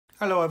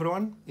Hello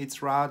everyone,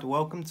 it's Rad.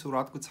 Welcome to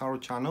Radko Tarot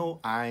channel,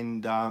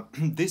 and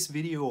this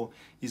video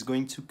is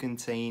going to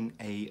contain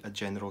a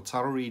general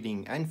tarot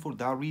reading, and for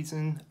that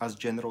reason, as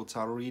general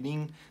tarot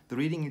reading, the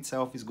reading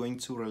itself is going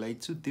to relate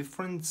to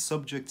different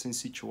subjects and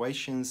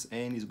situations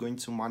and is going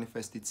to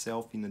manifest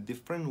itself in a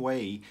different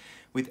way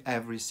with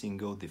every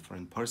single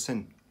different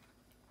person.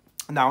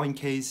 Now, in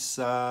case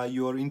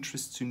you are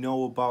interested to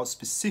know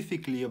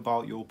specifically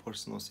about your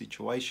personal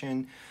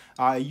situation,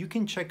 you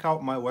can check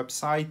out my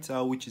website,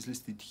 which is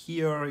listed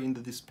here in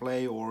the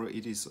display, or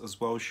it is as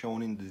well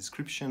shown in the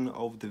description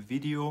of the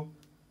video.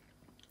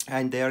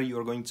 And there you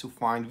are going to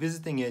find,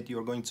 visiting it, you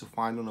are going to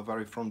find on the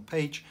very front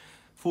page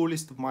full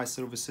list of my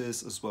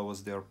services as well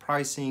as their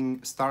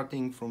pricing,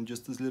 starting from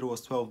just as little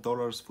as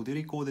 $12 for the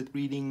recorded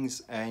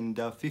readings and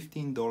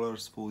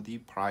 $15 for the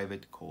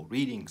private call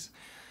readings.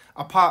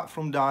 Apart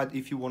from that,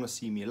 if you want to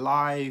see me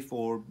live,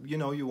 or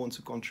you want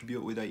to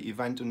contribute with an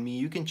event on me,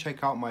 you can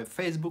check out my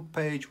Facebook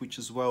page, which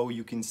as well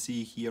you can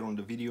see here on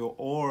the video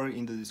or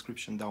in the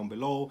description down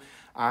below,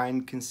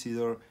 and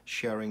consider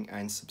sharing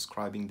and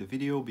subscribing the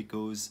video,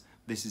 because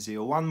this is a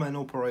one-man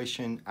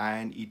operation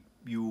and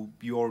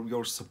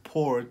your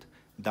support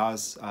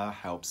does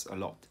helps a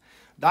lot.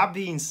 That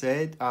being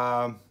said,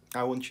 I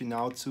want you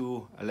now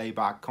to lay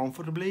back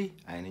comfortably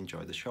and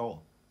enjoy the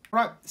show.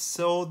 Right,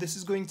 so this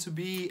is going to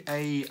be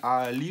a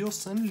Leo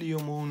Sun, Leo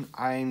Moon,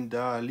 and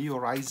Leo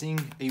Rising,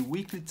 a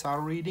weekly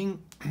tarot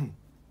reading,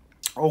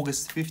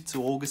 August 5th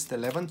to August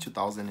 11th,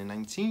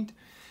 2019.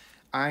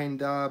 And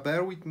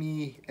bear with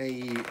me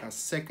a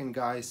second,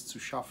 guys, to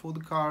shuffle the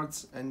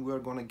cards, and we're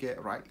gonna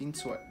get right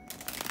into it.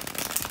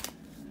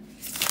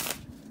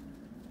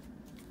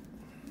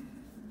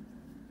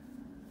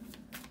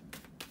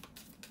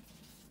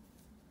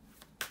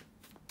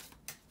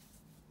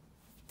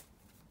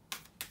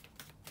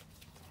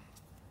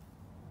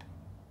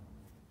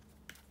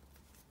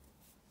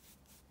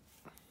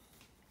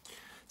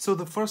 So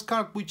the first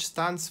card, which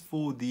stands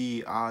for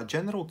the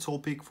general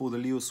topic for the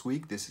Leo's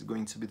week, this is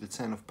going to be the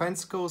Ten of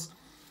Pentacles,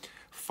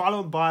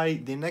 followed by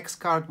the next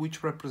card,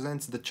 which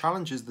represents the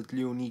challenges that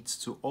Leo needs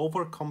to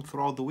overcome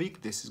throughout the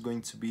week. This is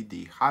going to be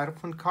the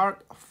Hierophant card,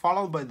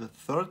 followed by the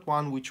third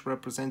one, which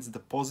represents the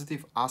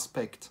positive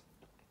aspect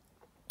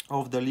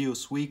of the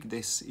Leo's week.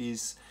 This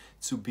is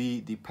to be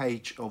the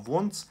Page of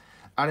Wands.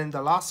 And then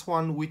the last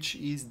one, which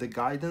is the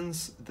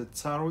guidance the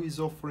tarot is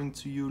offering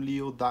to you,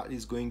 Leo, that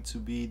is going to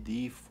be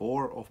the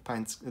Four of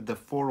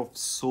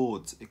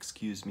Swords,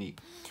 excuse me.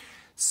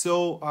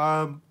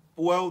 So,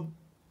 well,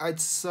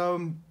 it's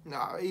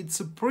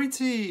a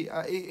pretty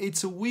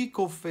it's a week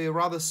of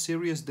rather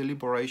serious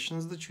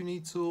deliberations that you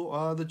need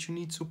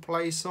to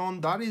place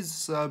on. That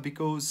is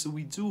because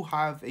we do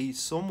have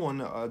someone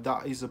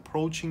that is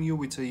approaching you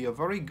with a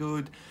very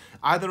good,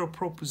 either a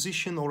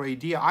proposition or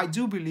idea. I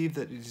do believe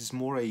that it is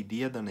more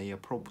idea than a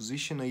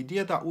proposition,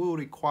 idea that will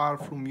require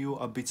from you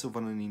a bit of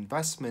an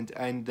investment,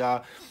 and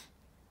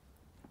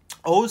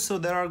also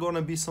there are going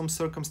to be some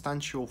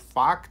circumstantial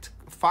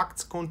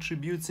facts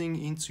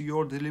contributing into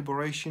your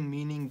deliberation,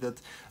 meaning that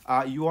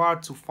you are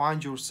to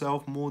find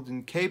yourself more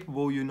than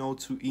capable,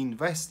 to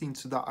invest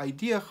into that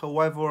idea.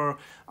 However,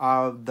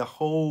 the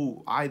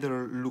whole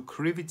either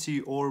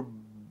lucrativity or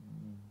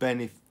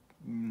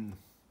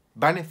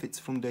benefits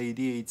from the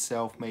idea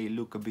itself may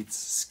look a bit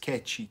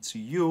sketchy to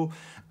you,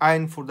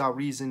 and for that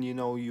reason,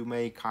 you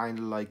may kind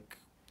of like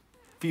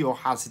feel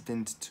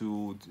hesitant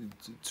to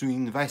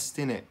invest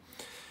in it.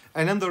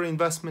 And under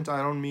investment,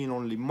 I don't mean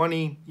only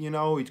money,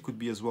 it could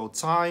be as well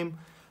time,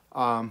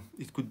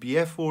 it could be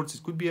efforts,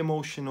 it could be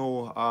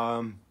emotional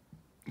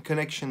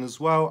connection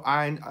as well.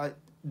 And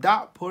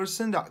that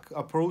person that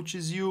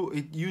approaches you,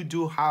 you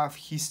do have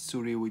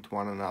history with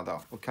one another,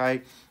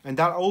 okay? And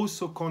that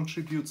also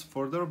contributes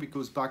further,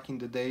 because back in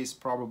the days,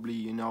 probably,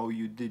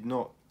 you did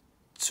not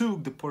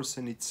took the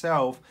person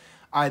itself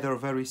either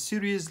very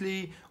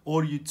seriously,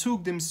 or you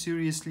took them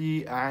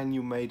seriously and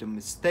you made a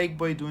mistake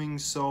by doing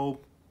so.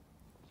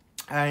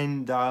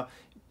 And that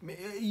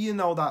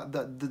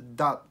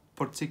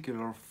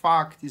particular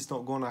fact is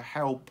not going to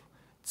help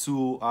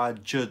to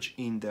judge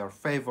in their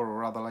favor, or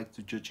rather like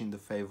to judge in the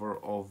favor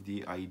of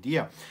the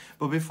idea.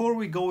 But before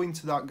we go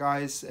into that,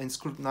 guys, and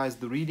scrutinize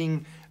the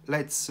reading,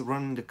 let's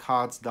run the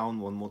cards down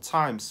one more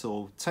time.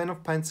 So Ten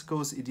of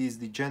Pentacles, it is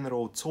the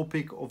general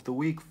topic of the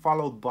week,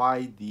 followed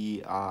by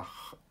the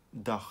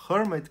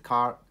Hermit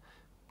card.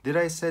 Did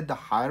I say the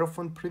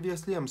Hierophant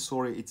previously? I'm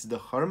sorry, it's the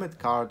Hermit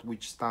card,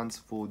 which stands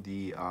for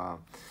the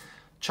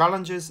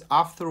challenges.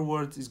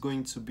 Afterwards is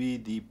going to be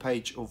the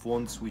Page of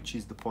Wands, which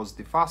is the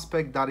positive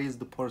aspect, that is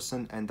the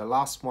person. And the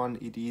last one,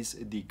 it is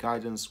the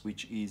guidance,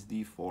 which is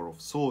the Four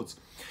of Swords.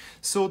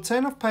 So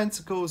Ten of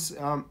Pentacles,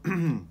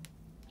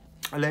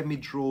 let me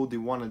draw the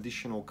one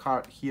additional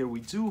card here. We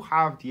do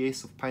have the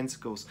Ace of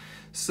Pentacles,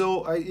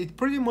 so it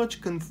pretty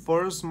much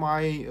confirms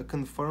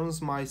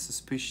my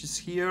suspicions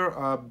here,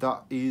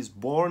 that is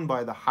born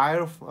by the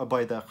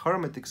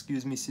Hermit,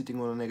 excuse me, sitting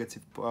on a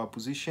negative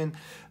position,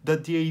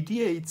 that the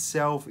idea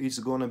itself is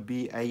gonna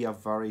be a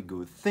very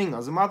good thing.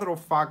 As a matter of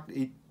fact,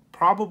 it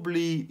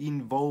probably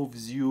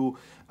involves you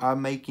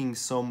making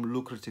some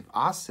lucrative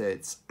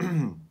assets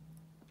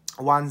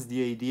once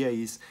the idea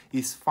is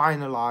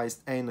finalized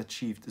and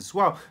achieved as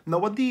well. Now,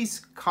 what these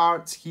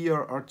cards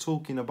here are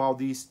talking about,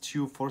 these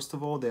two, first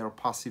of all, they are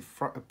passive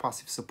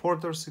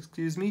supporters,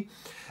 excuse me,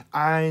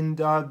 and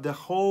the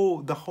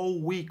whole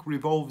week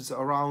revolves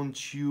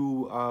around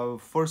you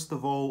first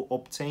of all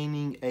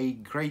obtaining a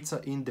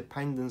greater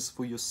independence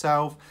for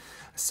yourself.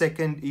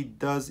 Second, it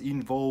does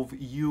involve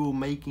you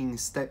making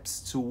steps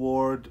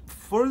toward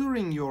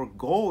furthering your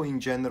goal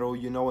in general,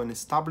 you know, and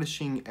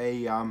establishing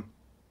a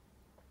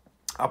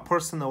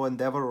personal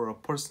endeavor or a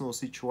personal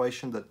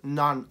situation that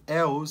none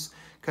else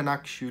can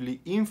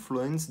actually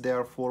influence.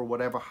 Therefore,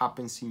 whatever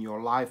happens in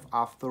your life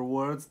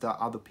afterwards, that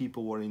other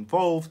people were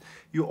involved,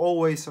 you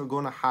always are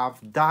going to have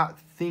that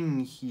thing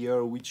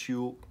here which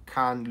you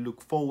can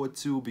look forward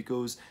to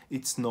because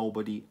it's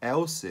nobody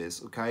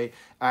else's, okay?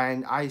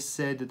 And I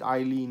said that I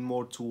lean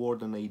more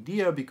toward an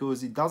idea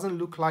because it doesn't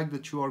look like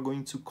that you are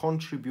going to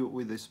contribute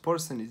with this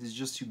person. It is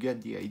just you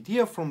get the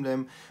idea from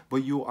them,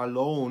 but you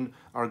alone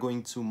are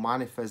going to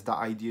manifest that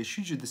idea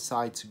should you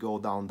decide to go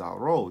down that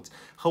road.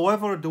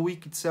 However, the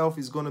week itself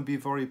is going to be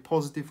very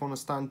positive on a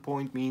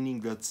standpoint, meaning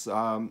that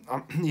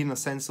in a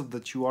sense of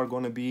that you are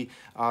going to be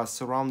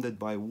surrounded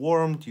by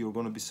warmth, you're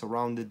going to be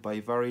surrounded by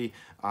very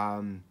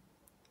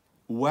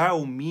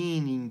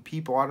well-meaning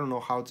people. I don't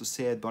know how to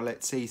say it, but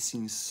let's say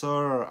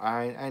sincere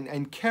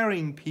and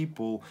caring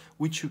people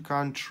which you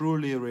can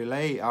truly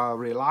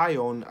rely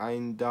on.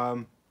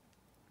 And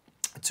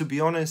to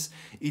be honest,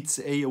 it's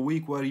a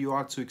week where you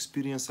are to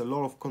experience a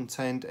lot of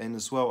content and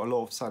as well a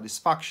lot of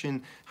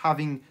satisfaction,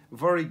 having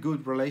very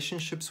good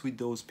relationships with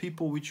those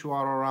people which you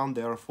are around.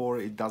 Therefore,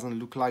 it doesn't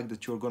look like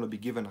that you're going to be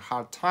given a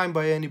hard time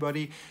by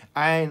anybody.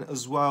 And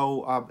as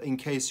well, in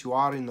case you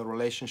are in a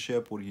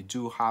relationship or you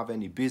do have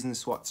any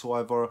business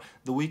whatsoever,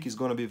 the week is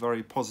going to be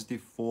very positive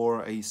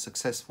for a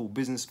successful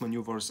business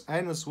maneuvers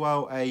and as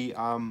well a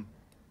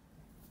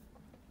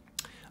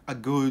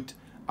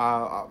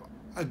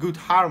good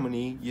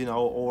harmony, you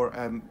know, or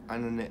an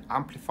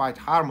amplified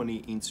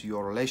harmony into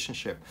your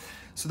relationship.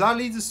 So that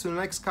leads us to the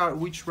next card,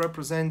 which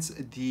represents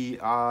the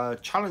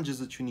challenges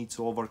that you need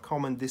to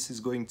overcome, and this is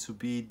going to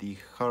be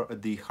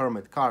the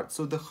Hermit card.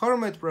 So the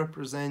Hermit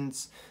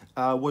represents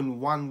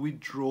when one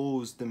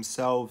withdraws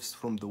themselves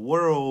from the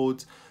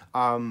world,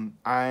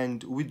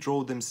 and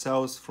withdraw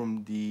themselves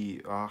from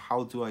the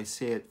how do I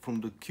say it,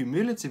 from the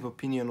cumulative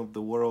opinion of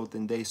the world,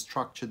 and they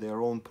structure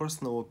their own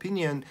personal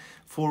opinion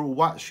for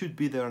what should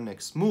be their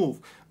next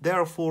move.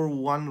 Therefore,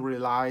 one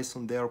relies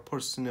on their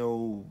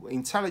personal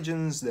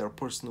intelligence, their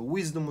personal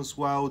wisdom as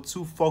well,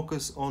 to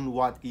focus on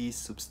what is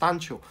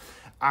substantial,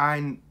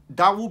 and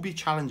that will be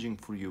challenging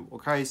for you,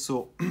 okay?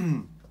 So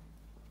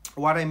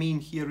what I mean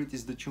here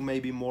is that you may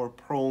be more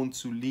prone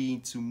to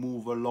lead to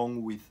move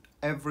along with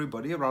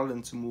everybody rather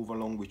than to move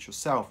along with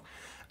yourself.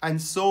 And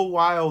so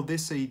while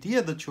this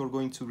idea that you're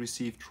going to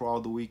receive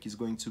throughout the week is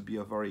going to be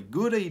a very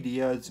good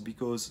idea, it's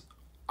because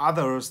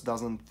others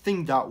doesn't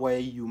think that way,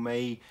 you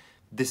may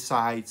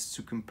decide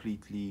to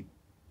completely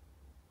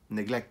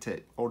neglect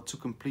it or to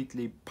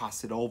completely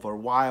pass it over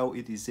while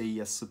it is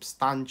a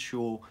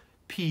substantial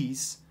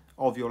piece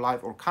of your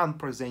life, or can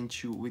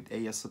present you with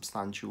a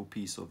substantial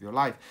piece of your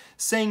life.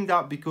 Saying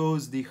that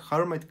because the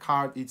Hermit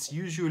card, it's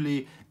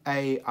usually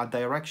a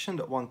direction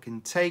that one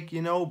can take,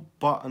 you know,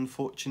 but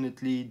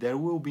unfortunately there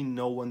will be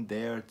no one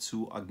there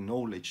to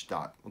acknowledge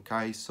that,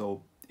 okay?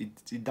 So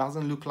it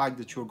doesn't look like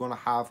that you're gonna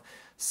have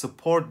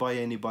support by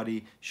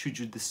anybody should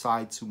you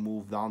decide to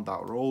move down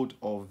that road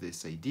of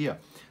this idea.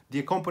 The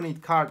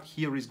accompanied card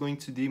here is going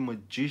to the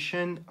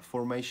Magician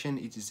formation.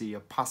 It is a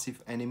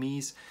passive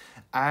enemies,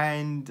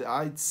 and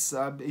it's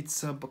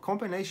a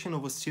combination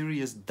of a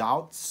serious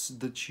doubts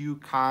that you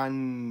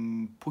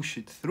can push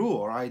it through,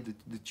 all right,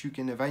 that you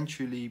can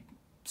eventually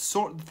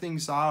sort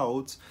things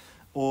out,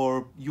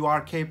 or you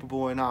are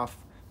capable enough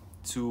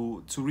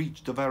to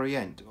reach the very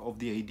end of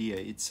the idea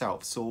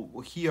itself.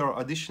 So here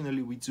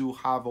additionally we do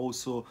have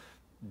also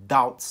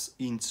doubts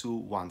into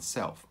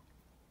oneself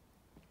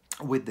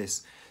with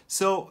this.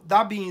 So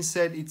that being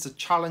said, it's a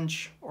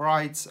challenge,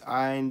 right?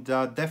 And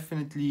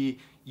definitely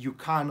you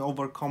can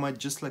overcome it,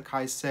 just like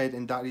I said,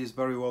 and that is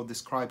very well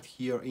described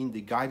here in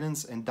the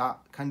guidance, and that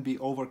can be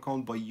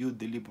overcome by you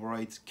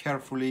deliberate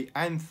carefully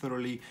and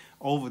thoroughly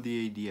over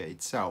the idea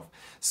itself.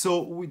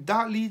 So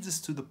that leads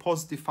us to the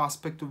positive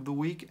aspect of the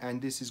week,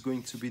 and this is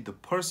going to be the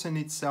person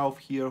itself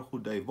here who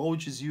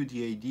divulges you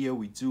the idea.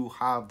 We do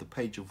have the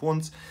Page of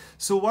Wands.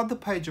 So what the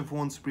Page of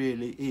Wands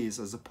really is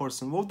as a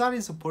person, well, that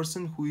is a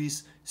person who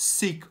is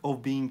sick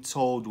of being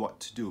told what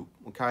to do,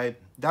 okay?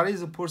 That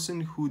is a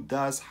person who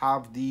does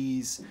have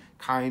these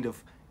kind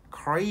of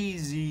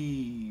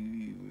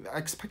crazy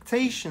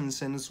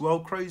expectations and as well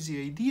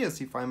crazy ideas,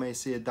 if I may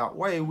say it that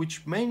way,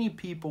 which many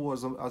people,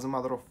 as a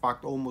matter of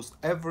fact, almost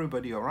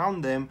everybody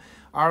around them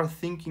are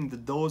thinking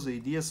that those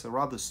ideas are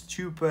rather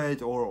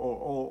stupid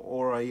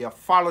or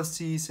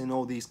fallacies and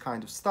all these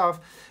kind of stuff.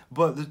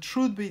 But the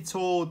truth be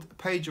told,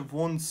 Page of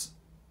Wands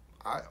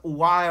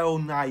while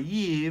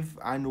naive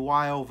and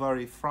while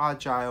very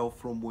fragile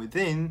from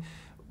within,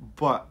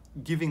 but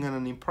giving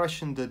an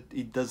impression that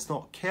it does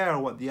not care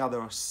what the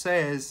other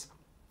says,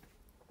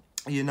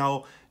 you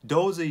know,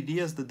 those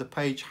ideas that the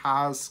page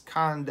has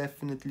can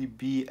definitely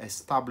be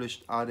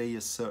established at a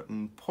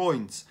certain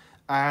point.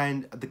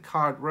 And the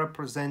card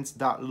represents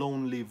that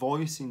lonely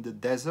voice in the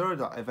desert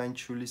that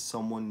eventually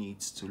someone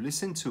needs to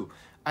listen to.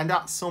 And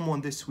that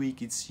someone this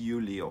week, it's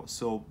you, Leo.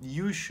 So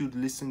you should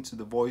listen to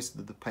the voice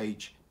that the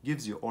page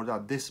gives you, or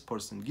that this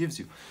person gives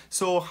you.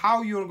 So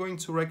how you're going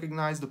to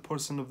recognize the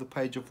person of the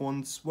Page of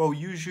Wands? Well,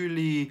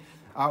 usually,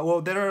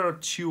 well, there are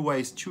two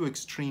ways, two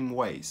extreme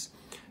ways.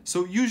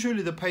 So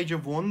usually the Page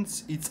of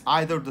Wands, it's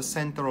either the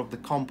center of the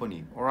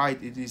company, all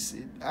right? It is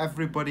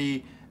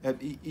everybody,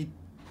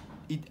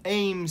 it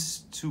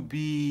aims to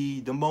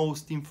be the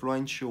most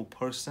influential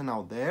person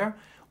out there,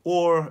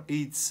 or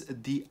it's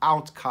the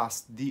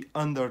outcast, the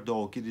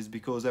underdog. It is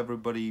because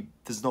everybody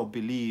does not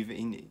believe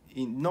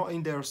not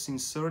in their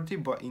sincerity,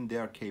 but in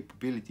their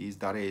capabilities,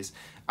 that is,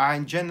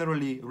 and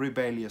generally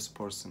rebellious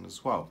person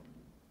as well.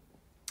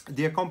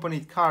 The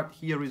accompanied card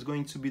here is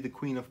going to be the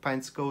Queen of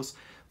Pentacles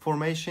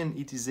formation.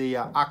 It is a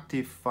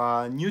active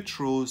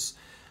neutrals.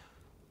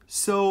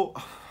 So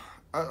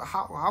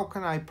how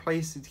can I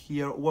place it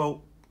here?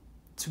 Well,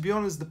 to be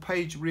honest, the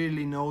page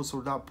really knows,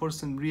 or that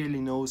person really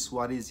knows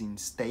what is in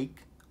stake,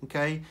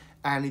 okay,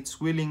 and it's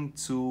willing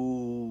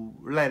to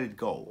let it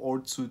go, or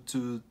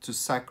to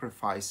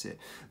sacrifice it.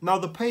 Now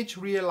the page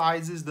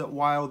realizes that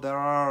while there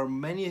are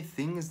many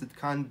things that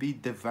can be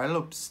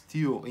developed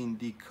still in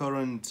the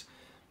current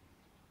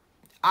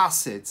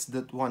assets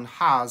that one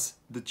has,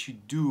 that you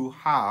do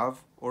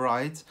have, all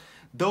right,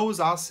 those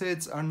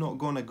assets are not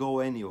going to go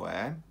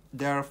anywhere,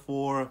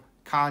 therefore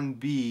can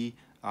be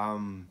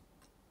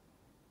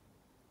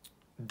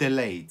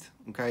delayed,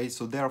 okay?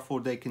 So therefore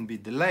they can be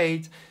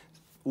delayed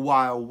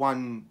while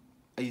one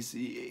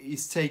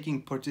is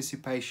taking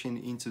participation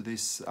into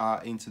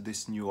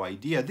this new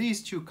idea.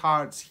 These two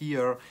cards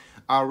here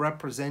are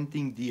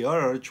representing the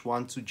urge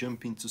want to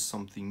jump into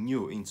something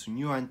new, into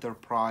new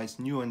enterprise,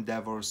 new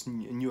endeavors,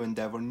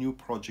 new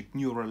project,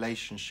 new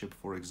relationship,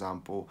 for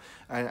example,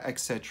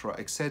 etc.,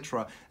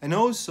 etc. And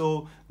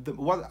also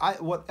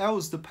what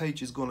else the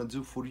page is going to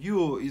do for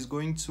you is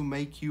going to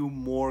make you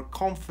more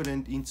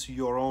confident into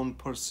your own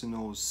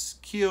personal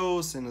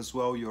skills, and as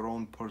well your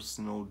own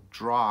personal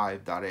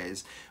drive, that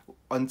is,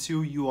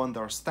 until you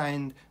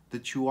understand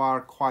that you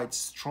are quite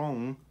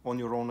strong on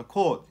your own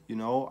accord, you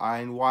know.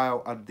 And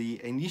while at the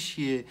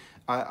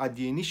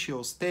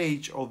initial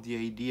stage of the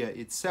idea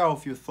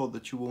itself, you thought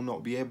that you will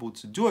not be able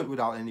to do it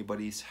without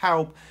anybody's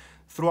help,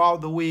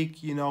 throughout the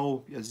week, you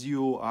know, as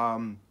you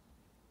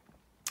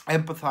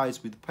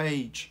empathize with the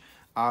page,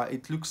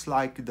 it looks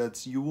like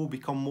that you will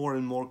become more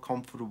and more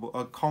comfortable,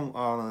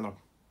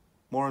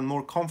 more and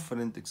more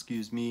confident,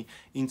 excuse me,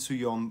 into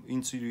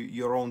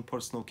your own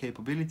personal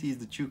capabilities,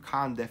 that you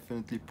can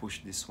definitely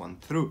push this one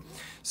through.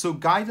 So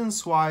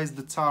guidance wise,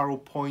 the tarot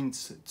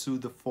points to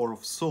the Four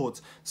of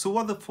Swords. So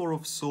what the Four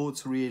of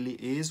Swords really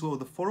is? Well,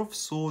 the Four of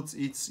Swords,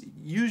 it's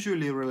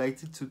usually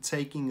related to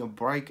taking a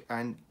break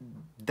and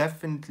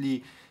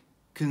definitely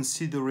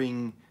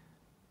considering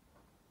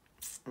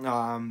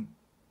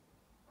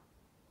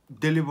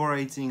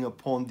deliberating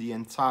upon the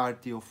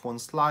entirety of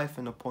one's life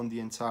and upon the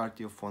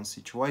entirety of one's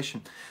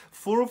situation.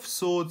 Four of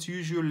Swords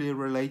usually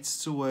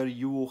relates to where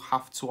you will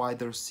have to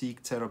either seek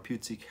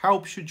therapeutic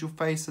help should you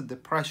face a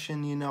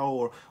depression, you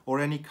know,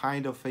 or any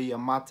kind of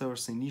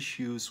matters and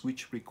issues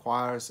which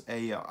requires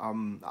a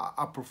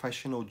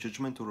professional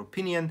judgment or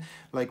opinion.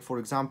 Like, for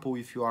example,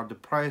 if you are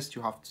depressed,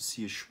 you have to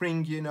see a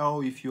shrink, you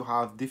know. If you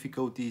have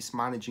difficulties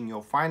managing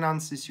your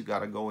finances, you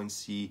gotta go and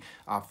see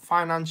a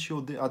financial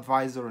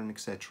advisor, and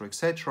etc.,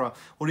 etc.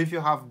 Or if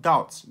you have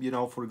doubts, you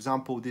know, for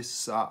example,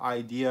 this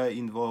idea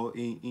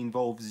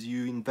involves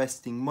you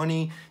investing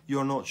money,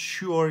 you're not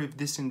sure if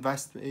this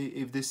investment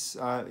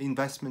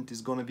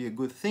is going to be a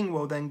good thing,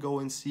 well, then go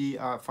and see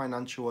a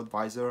financial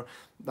advisor,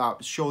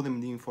 show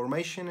them the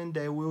information, and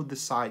they will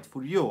decide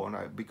for you,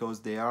 because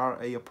they are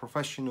a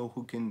professional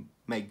who can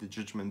make the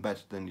judgment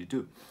better than you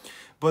do.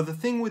 But the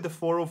thing with the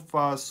Four of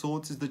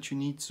Swords is that you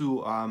need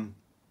to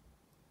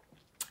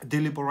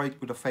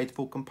deliberate with a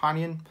faithful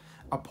companion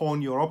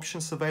upon your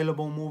options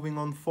available moving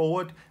on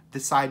forward,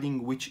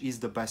 deciding which is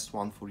the best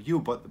one for you.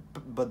 But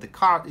the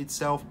card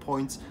itself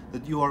points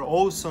that you are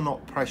also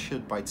not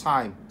pressured by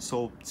time,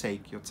 so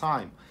take your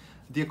time.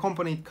 The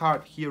accompanied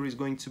card here is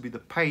going to be the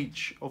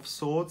Page of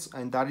Swords,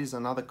 and that is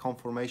another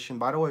confirmation.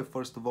 By the way,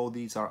 first of all,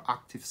 these are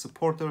active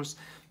supporters.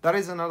 That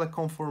is another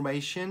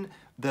confirmation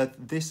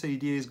that this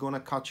idea is going to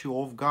catch you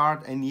off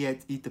guard, and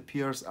yet it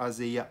appears as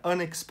a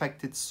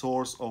unexpected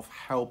source of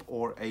help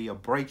or a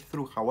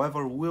breakthrough.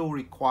 However, will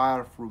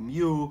require from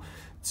you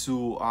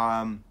to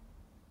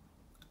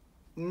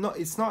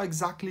it's not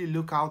exactly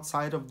look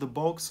outside of the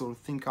box or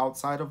think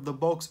outside of the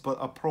box, but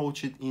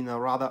approach it in a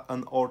rather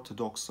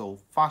unorthodox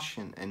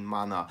fashion and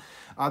manner.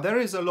 There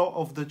is a lot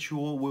of that you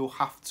will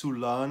have to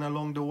learn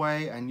along the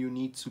way, and you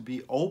need to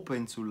be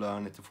open to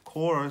learn it, of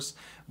course.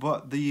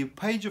 But the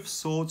Page of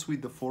Swords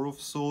with the Four of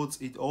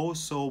Swords, it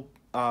also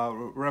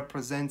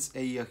represents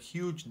a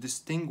huge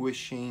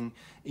distinguishing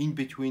in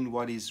between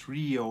what is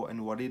real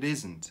and what it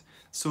isn't.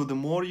 So the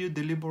more you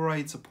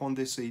deliberate upon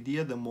this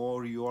idea, the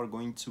more you are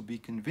going to be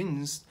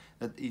convinced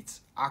that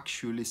it's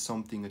actually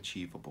something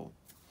achievable.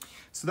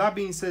 So that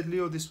being said,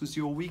 Leo, this was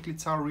your weekly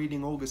tarot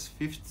reading, August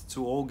 5th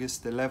to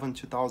August 11,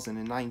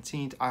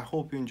 2019. I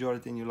hope you enjoyed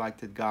it and you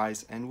liked it,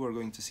 guys, and we're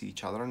going to see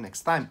each other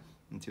next time.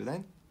 Until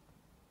then,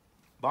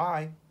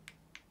 bye.